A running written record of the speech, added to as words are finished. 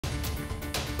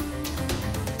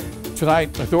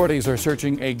Tonight, authorities are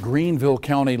searching a Greenville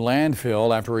County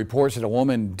landfill after reports that a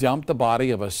woman dumped the body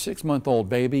of a 6-month-old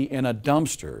baby in a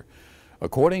dumpster.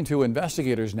 According to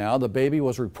investigators now, the baby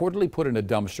was reportedly put in a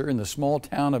dumpster in the small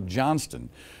town of Johnston.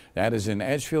 That is in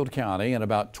Edgefield County and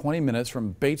about 20 minutes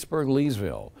from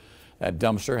Batesburg-Leesville. That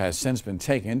dumpster has since been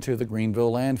taken to the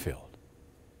Greenville landfill.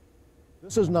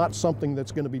 This is not something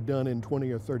that's going to be done in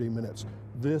 20 or 30 minutes.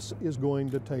 This is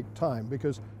going to take time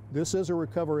because this is a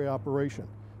recovery operation.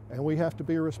 And we have to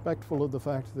be respectful of the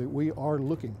fact that we are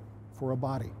looking for a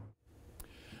body.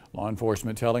 Law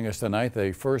enforcement telling us tonight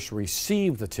they first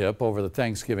received the tip over the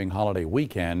Thanksgiving holiday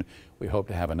weekend. We hope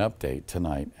to have an update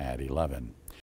tonight at 11.